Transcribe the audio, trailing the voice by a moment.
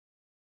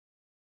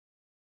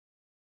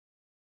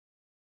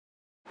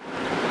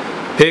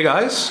Hey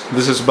guys,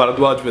 this is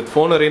Bharadwaj with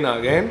Phone Arena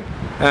again,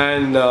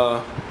 and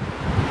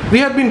we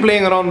had been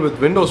playing around with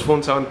Windows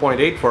Phone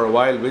 7.8 for a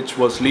while, which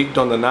was leaked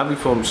on the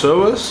Naviform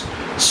servers.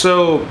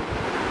 So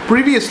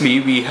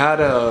previously we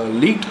had a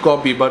leaked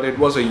copy, but it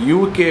was a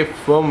UK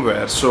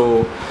firmware,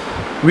 so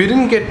we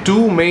didn't get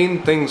two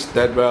main things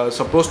that were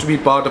supposed to be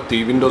part of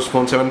the Windows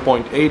Phone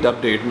 7.8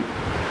 update,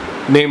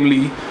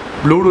 namely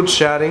Bluetooth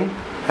sharing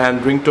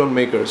and Ringtone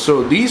Maker.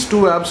 So these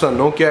two apps are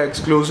Nokia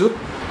exclusive.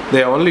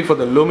 They are only for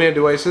the Lumia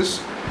devices,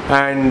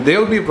 and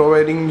they'll be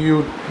providing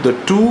you the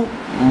two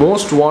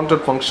most wanted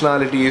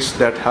functionalities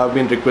that have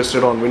been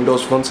requested on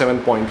Windows Phone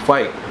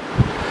 7.5.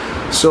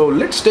 So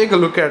let's take a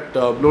look at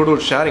Bluetooth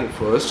sharing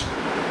first.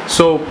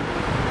 So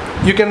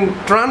you can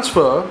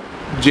transfer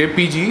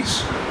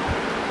JPGs,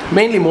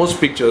 mainly most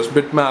pictures,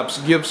 bitmaps,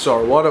 GIFs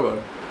or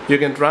whatever. You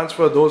can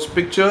transfer those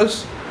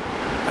pictures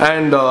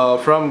and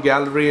from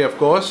gallery, of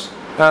course,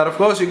 and of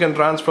course you can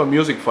transfer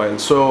music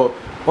files. So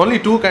only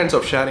two kinds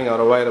of sharing are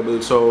available,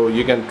 so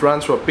you can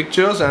transfer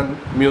pictures and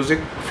music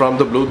from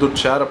the Bluetooth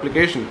share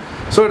application.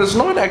 So it is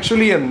not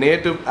actually a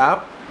native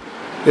app,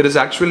 it is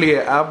actually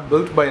an app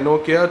built by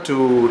Nokia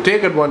to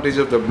take advantage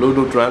of the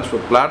Bluetooth transfer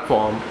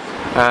platform,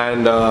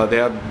 and they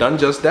have done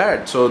just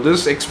that. So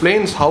this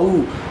explains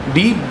how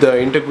deep the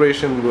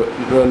integration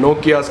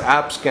Nokia's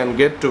apps can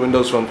get to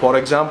Windows Phone. For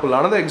example,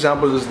 another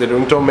example is the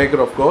Ringtone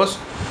Maker, of course,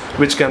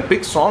 which can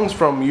pick songs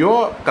from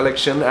your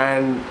collection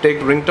and take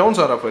ringtones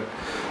out of it.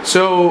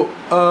 So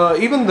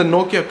even the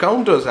Nokia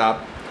Counters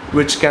app,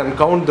 which can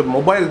count the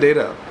mobile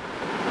data,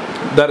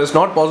 that is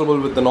not possible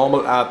with the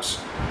normal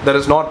apps, that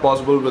is not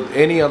possible with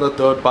any other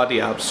third-party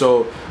apps.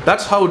 So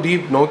that's how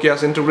deep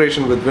Nokia's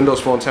integration with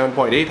Windows Phone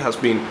 7.8 has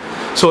been.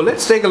 So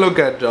let's take a look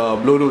at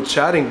Bluetooth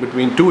sharing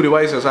between two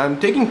devices. I'm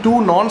taking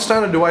two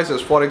non-standard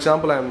devices. For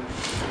example, I'm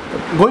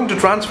going to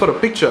transfer a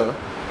picture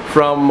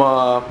from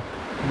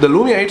the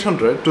Lumia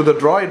 800 to the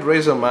Droid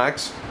Razr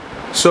Max.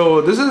 So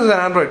this is an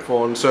Android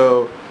phone,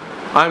 so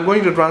I'm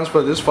going to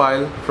transfer this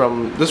file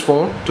from this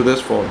phone to this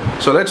phone.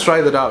 So let's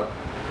try that out.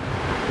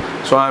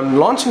 So I'm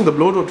launching the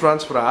Bluetooth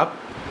transfer app.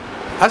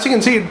 As you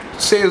can see, it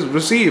says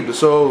received.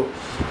 So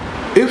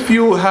if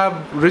you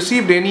have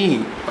received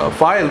any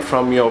file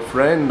from your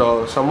friend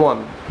or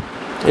someone,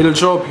 it'll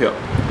show up here.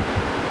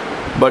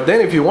 But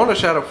then if you want to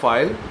share a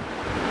file,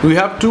 we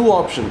have two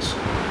options.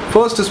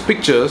 First is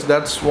pictures.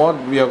 That's what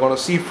we are going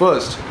to see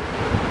first.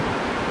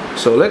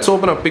 So let's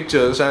open up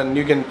pictures, and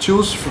you can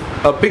choose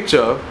a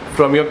picture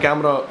from your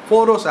camera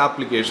photos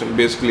application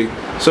basically.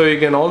 So you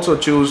can also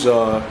choose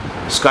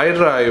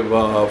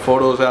SkyDrive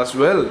photos as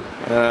well,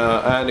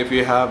 and if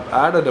you have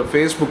added a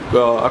Facebook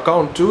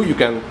account too, you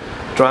can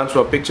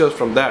transfer pictures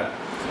from that.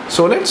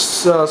 So let's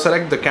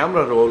select the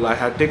camera roll. I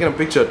had taken a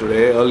picture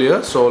today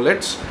earlier, so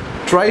let's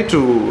try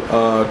to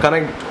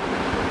connect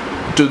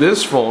to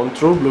this phone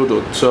through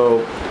Bluetooth.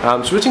 So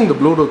I'm switching the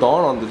Bluetooth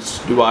on this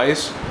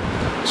device,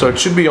 so it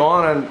should be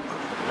on, and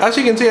as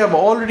you can see, I've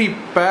already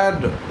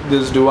paired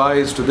this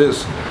device to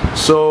this.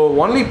 So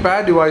only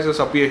paired devices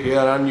appear here,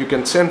 and you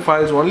can send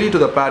files only to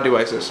the paired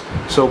devices.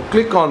 So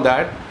click on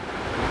that.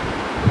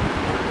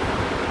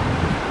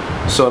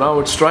 So now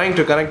it's trying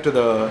to connect to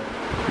the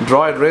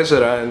Droid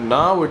Razr, and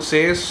now it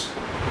says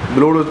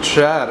Bluetooth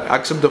share,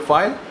 accept the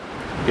file.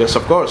 Yes,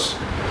 of course.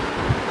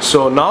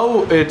 So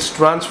now it's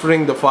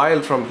transferring the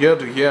file from here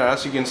to here.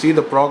 As you can see,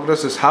 the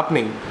progress is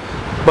happening.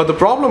 But the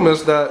problem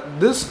is that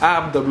this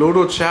app, the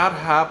Bluetooth share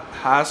app,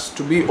 has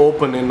to be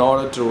open in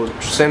order to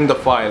send the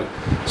file.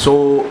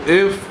 So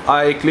if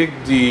I click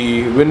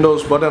the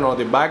Windows button or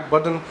the back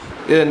button,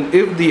 and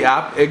if the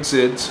app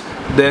exits,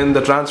 then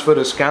the transfer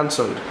is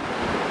cancelled.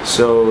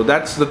 So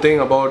that's the thing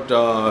about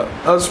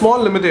a small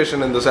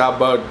limitation in this app,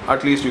 but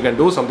at least you can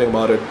do something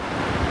about it.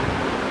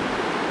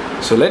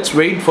 So let's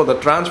wait for the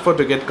transfer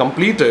to get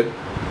completed,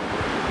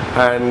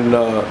 and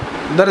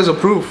that is a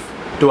proof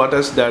to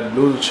attest that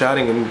Bluetooth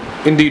sharing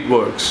indeed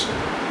works.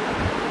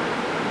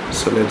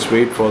 So let's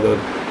wait for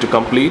to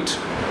complete.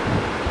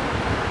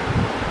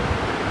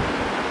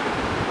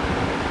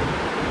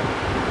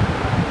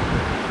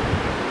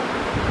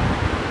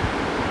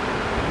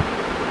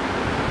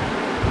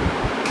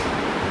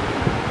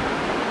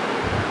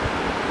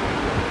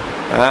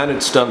 And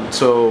it's done.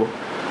 So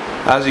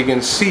as you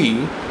can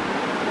see,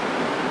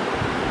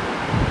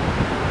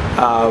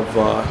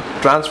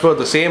 I've transferred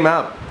the same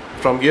app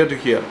from here to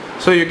here.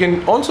 So you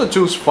can also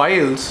choose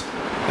files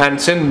and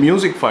send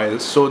music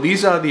files. So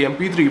these are the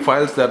MP3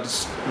 files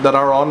that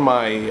are on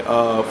my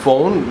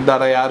phone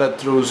that I added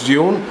through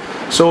Zune.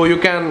 So you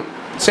can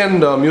send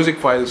music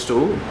files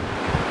too.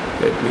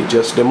 Let me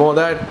just demo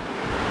that.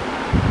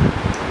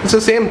 It's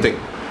the same thing,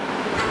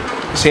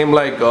 same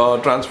like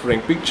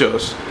transferring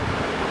pictures.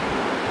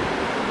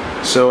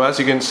 So as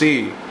you can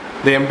see,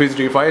 the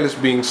MP3 file is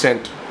being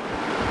sent.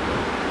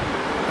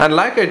 And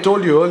like I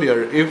told you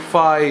earlier, if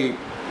I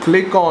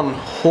click on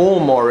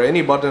home or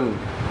any button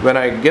when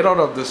I get out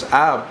of this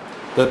app,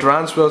 the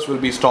transfers will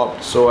be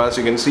stopped. So as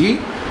you can see,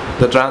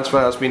 the transfer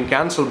has been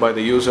cancelled by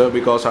the user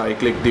because I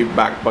clicked the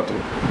back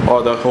button,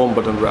 or the home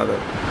button rather.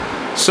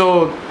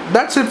 So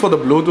that's it for the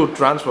Bluetooth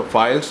transfer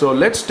file. So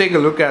let's take a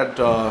look at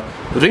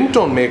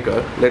Ringtone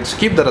Maker. Let's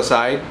keep that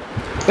aside.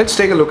 Let's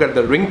take a look at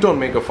the Ringtone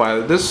Maker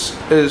file. This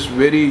is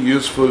very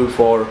useful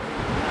for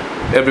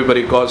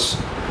everybody because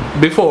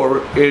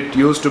before it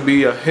used to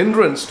be a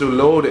hindrance to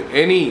load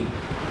any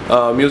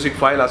music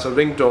file as a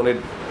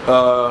ringtone.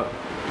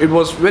 It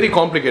was very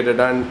complicated,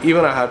 and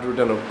even I had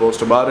written a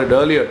post about it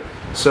earlier.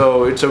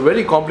 So it's a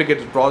very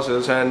complicated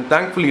process, and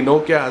thankfully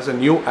Nokia has a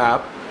new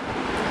app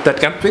that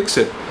can fix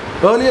it.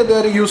 Earlier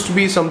there used to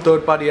be some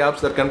third-party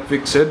apps that can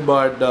fix it,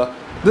 but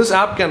this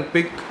app can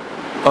pick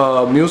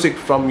music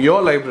from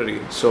your library.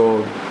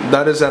 So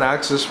that is an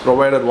access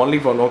provided only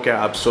for Nokia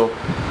apps. So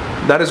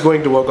that is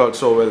going to work out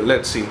so well.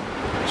 Let's see.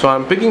 So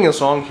I'm picking a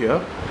song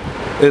here.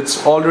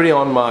 It's already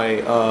on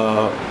my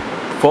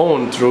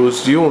phone through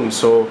Zune.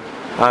 So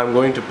I'm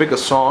going to pick a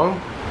song.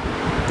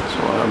 So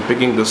I'm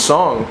picking the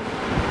song.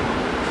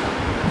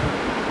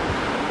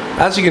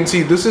 As you can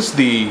see, this is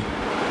the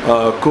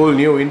cool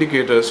new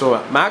indicator.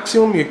 So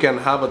maximum you can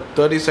have a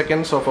 30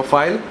 seconds of a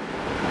file.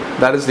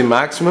 That is the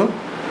maximum.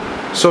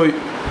 So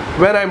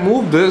when I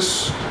move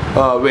this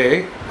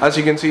way, as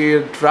you can see,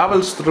 it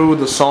travels through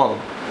the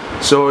song.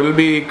 So it will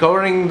be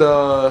covering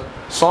the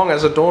song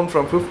as a tone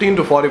from 15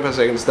 to 45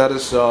 seconds. That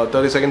is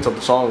 30 seconds of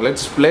the song.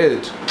 Let's play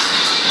it.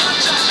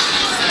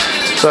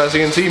 So as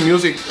you can see,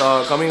 music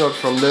coming out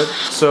from that.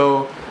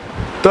 So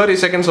 30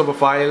 seconds of a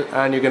file,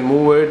 and you can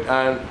move it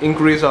and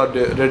increase or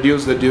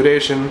reduce the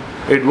duration.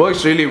 It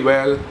works really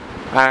well,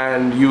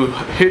 and you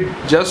hit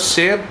just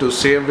save to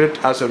save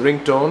it as a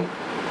ringtone,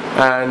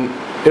 and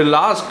it'll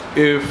ask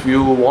if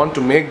you want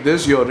to make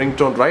this your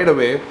ringtone right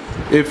away.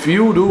 If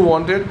you do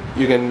want it,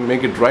 you can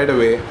make it right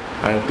away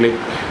and click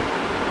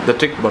the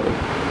tick button.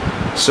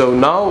 So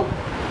now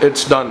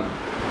it's done.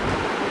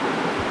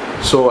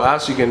 So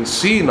as you can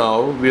see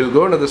now, we'll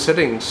go into the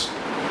settings.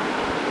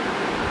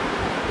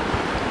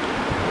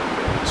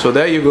 So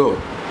there you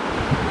go.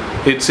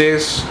 It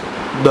says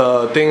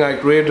the thing I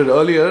created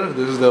earlier.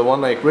 This is the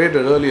one I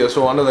created earlier.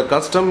 So under the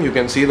custom, you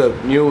can see the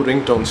new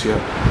ringtones here.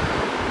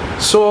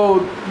 So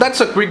that's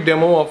a quick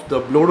demo of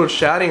the Bluetooth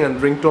sharing and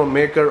Ringtone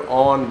Maker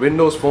on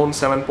Windows Phone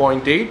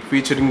 7.8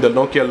 featuring the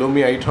Nokia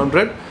Lumia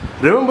 800.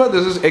 Remember,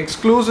 this is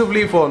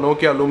exclusively for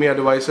Nokia Lumia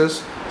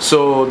devices,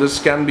 so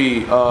this can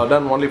be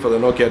done only for the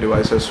Nokia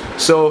devices.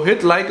 So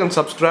hit like and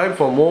subscribe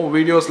for more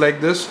videos like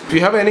this. If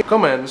you have any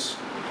comments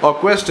or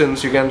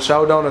questions, you can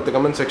shout down at the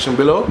comment section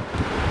below.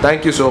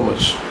 Thank you so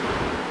much.